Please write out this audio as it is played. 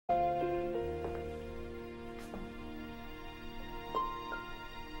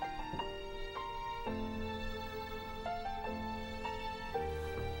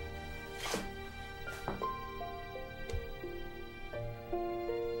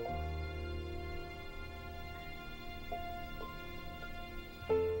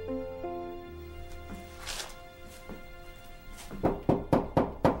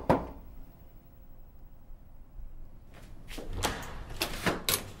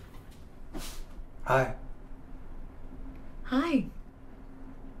Hi. Hi.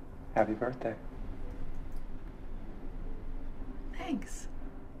 Happy birthday. Thanks.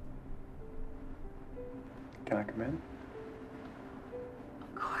 Can I come in?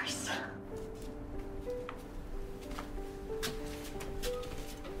 Of course.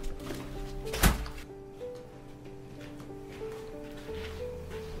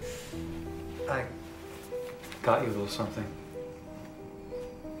 I got you a little something.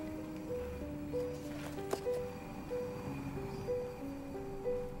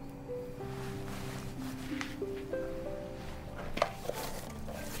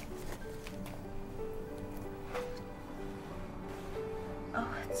 Oh,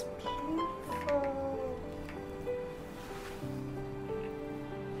 it's beautiful.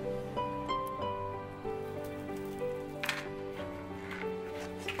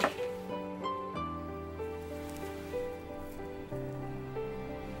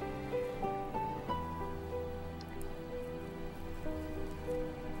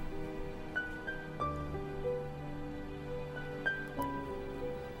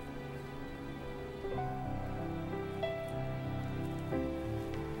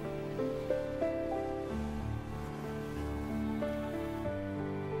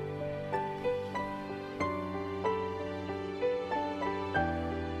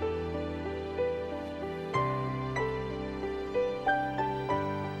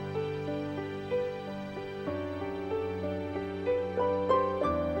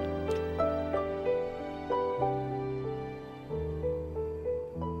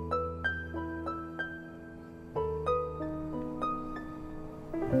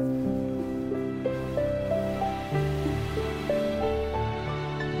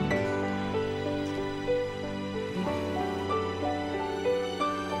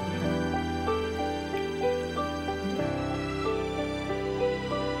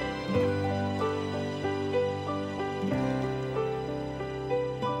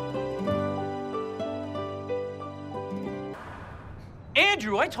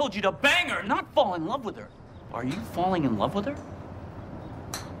 Andrew, I told you to bang her, not fall in love with her. Are you falling in love with her?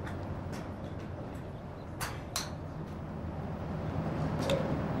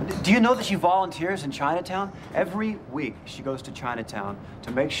 Do you know that she volunteers in Chinatown? Every week she goes to Chinatown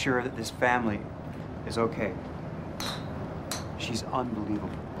to make sure that this family is okay. She's unbelievable.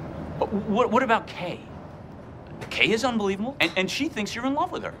 But what about Kay? Kay is unbelievable, and she thinks you're in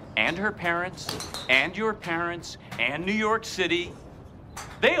love with her. And her parents, and your parents, and New York City.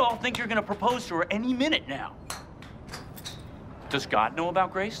 They all think you're gonna propose to her any minute now. Does God know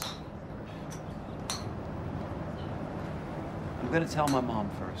about Grace? I'm gonna tell my mom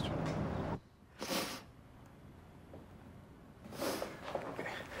first. Okay.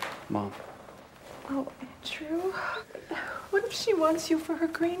 Mom. Oh, Andrew, what if she wants you for her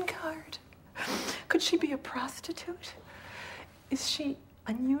green card? Could she be a prostitute? Is she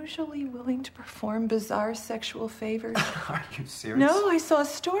unusually willing to perform bizarre sexual favors? Are you serious? No, I saw a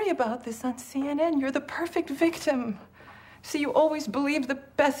story about this on CNN. You're the perfect victim. See, you always believe the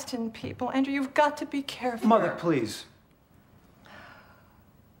best in people. Andrew, you've got to be careful. Mother, please.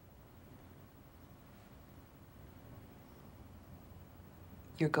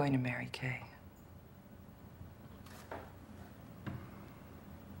 You're going to marry Kay.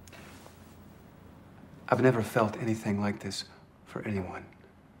 I've never felt anything like this for anyone.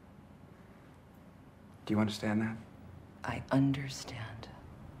 Do you understand that? I understand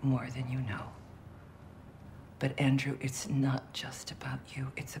more than you know. But Andrew, it's not just about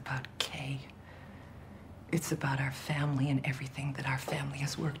you. It's about Kay. It's about our family and everything that our family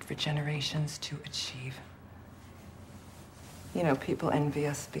has worked for generations to achieve. You know, people envy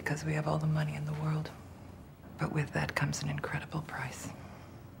us because we have all the money in the world. But with that comes an incredible price.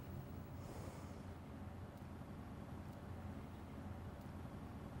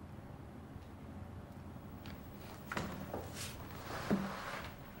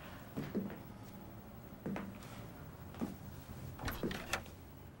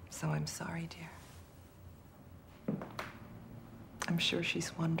 So I'm sorry, dear. I'm sure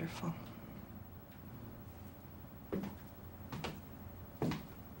she's wonderful.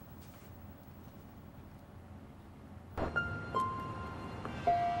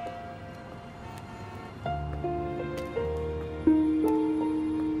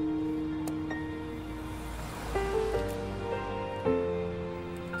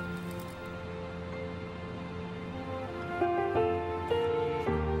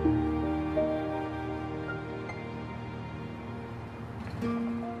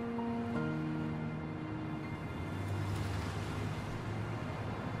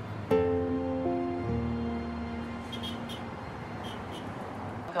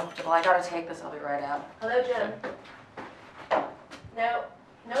 uncomfortable. I gotta take this. I'll be right out. Hello, Jim.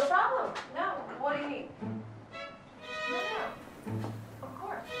 No problem. No. What do you need? No. Of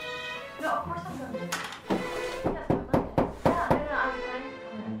course. No, of course I'm going to. Yes, I'm Monday. Yeah, no, I'm fine.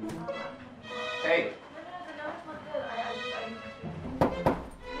 Hey. No, it's not good.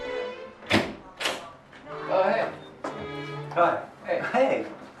 Oh, hey. Hi. Hey. Hey.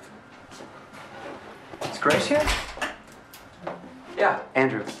 Is Grace here? Yeah.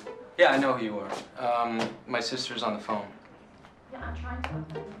 Andrew. Yeah, I know who you are. My sister's on the phone. Yeah, I'm trying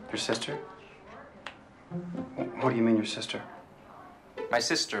to. Your sister? What do you mean, your sister? My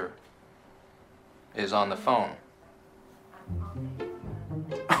sister is on the phone.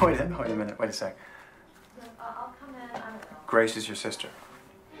 Oh, wait a minute. Wait a sec. I'll come in. I don't know. Grace is your sister.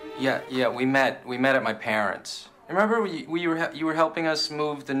 Yeah, we met at my parents'. Remember you were helping us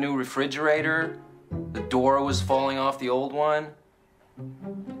move the new refrigerator? The door was falling off the old one.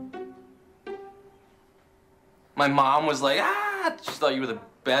 My mom was like, ah! She thought you were the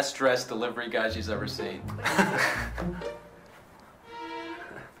best dressed delivery guy she's ever seen.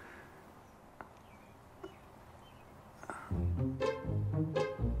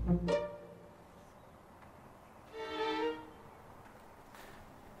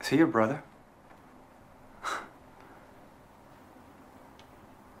 Is he your brother?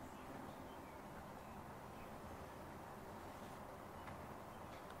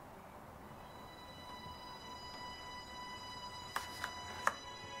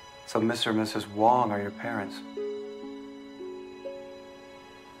 So Mr. and Mrs. Wong are your parents?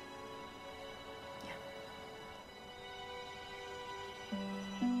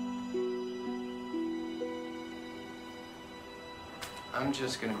 I'm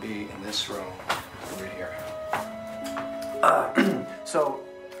just gonna be in this room over here. So,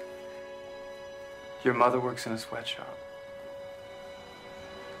 your mother works in a sweatshop.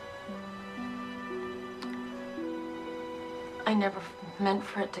 I never meant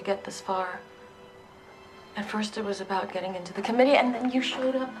for it to get this far. At first it was about getting into the committee, and then you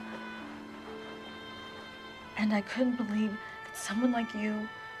showed up. And I couldn't believe that someone like you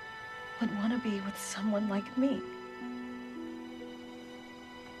would want to be with someone like me.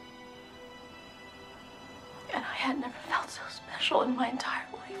 And I had never felt so special in my entire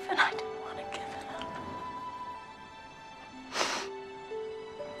life, and I didn't want to give it up.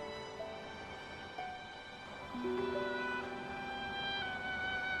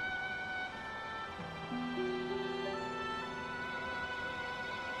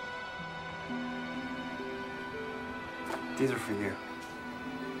 These are for you.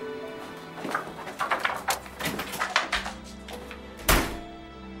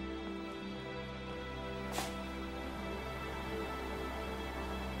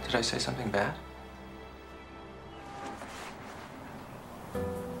 Did I say something bad?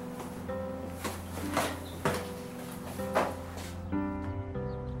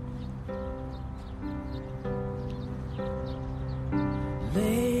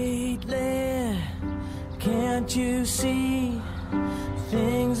 Lately, can't you see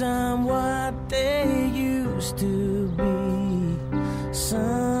things aren't what they used to be?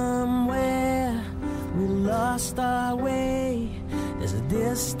 Somewhere we lost our way. There's a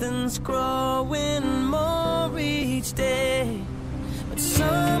distance growing more each day. But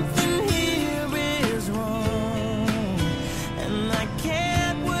something here is wrong, and I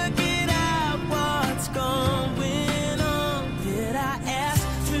can't work it out what's going on. Did I ask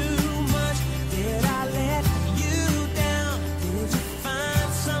too much? Did I let you down? Did you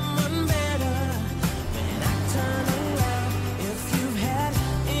find someone better when I turn around? If you've had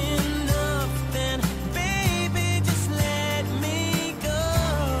enough, then baby, just let me go.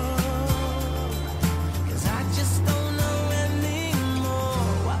 'Cause I just don't know anymore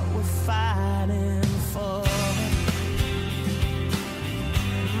what we're fighting for.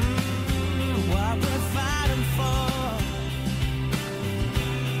 What we're fighting for.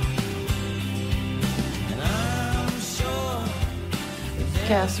 And I'm sure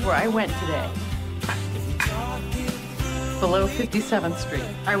Guess where I went today? Below 57th Street.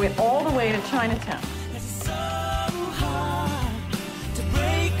 I went all the way to Chinatown. it's so hard to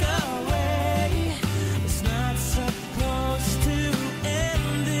break away. It's not supposed to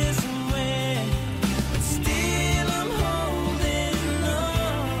end this way, but still I'm holding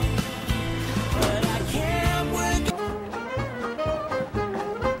on. But I can't work.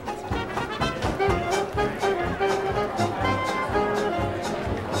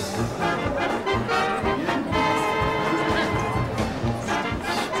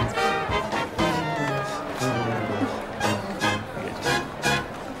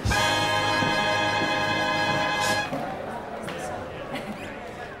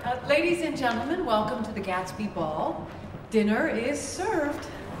 Ladies and gentlemen, welcome to the Gatsby Ball. Dinner is served.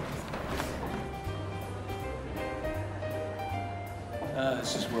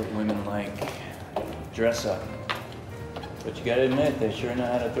 This is what women like. Dress up. But you gotta admit, they sure know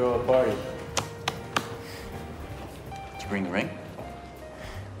how to throw a party. Did you bring the ring?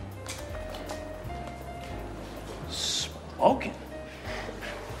 Smoking.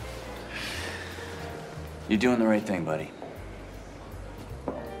 You're doing the right thing, buddy.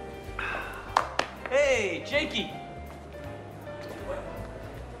 Hey, Jakey!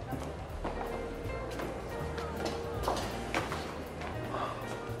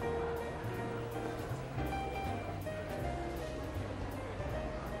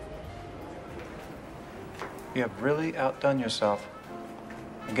 You have really outdone yourself.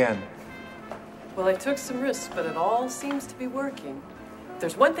 Again. Well, I took some risks, but it all seems to be working. If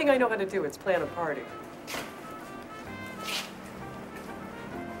there's one thing I know how to do, it's plan a party.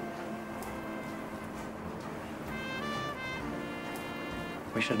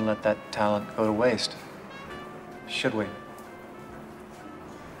 We shouldn't let that talent go to waste. Should we?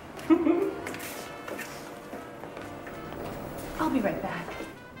 I'll be right back.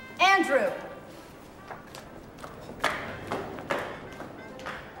 Andrew!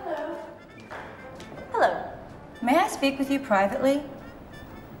 Hello. Hello. May I speak with you privately?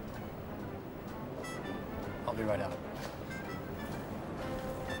 I'll be right out.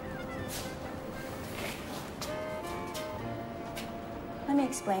 Let me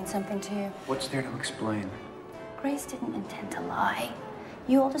explain something to you. What's there to explain? Grace didn't intend to lie.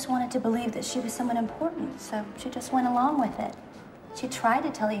 You all just wanted to believe that she was someone important, so she just went along with it. She tried to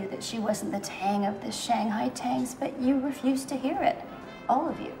tell you that she wasn't the Tang of the Shanghai Tangs, but you refused to hear it. All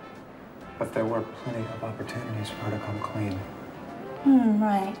of you. But there were plenty of opportunities for her to come clean.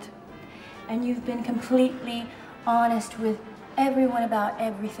 Right. And you've been completely honest with everyone about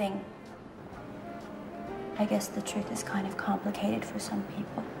everything. I guess the truth is kind of complicated for some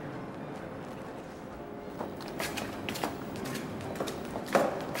people.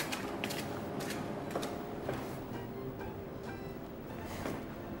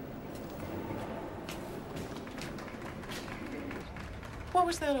 What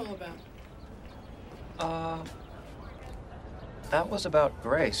was that all about? That was about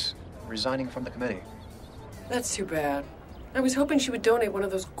Grace resigning from the committee. That's too bad. I was hoping she would donate one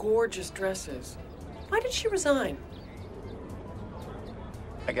of those gorgeous dresses. Why did she resign?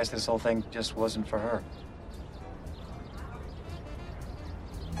 I guess this whole thing just wasn't for her.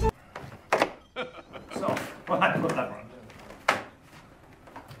 So, whatever.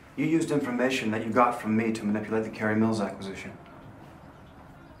 You used information that you got from me to manipulate the Carrie Mills acquisition.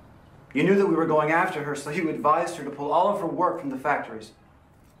 You knew that we were going after her, so you advised her to pull all of her work from the factories.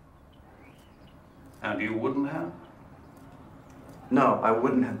 And you wouldn't have? No, I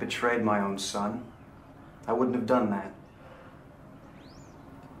wouldn't have betrayed my own son. I wouldn't have done that.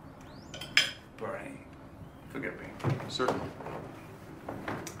 Bernie, forgive me. Certainly.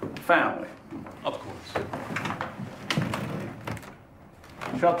 Family, of course.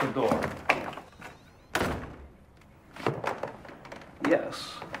 Shut the door.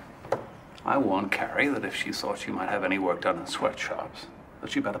 Yes. I warned Carrie that if she thought she might have any work done in sweatshops,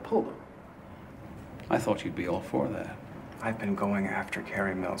 that she better pull them. I thought you'd be all for that. I've been going after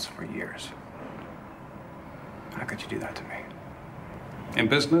Carrie Mills for years. How could you do that to me? In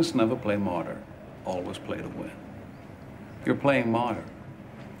business, never play martyr. Always play to win. You're playing martyr,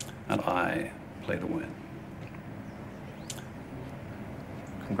 and I play to win.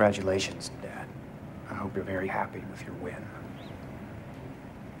 Congratulations, Dad. I hope you're very happy with your win.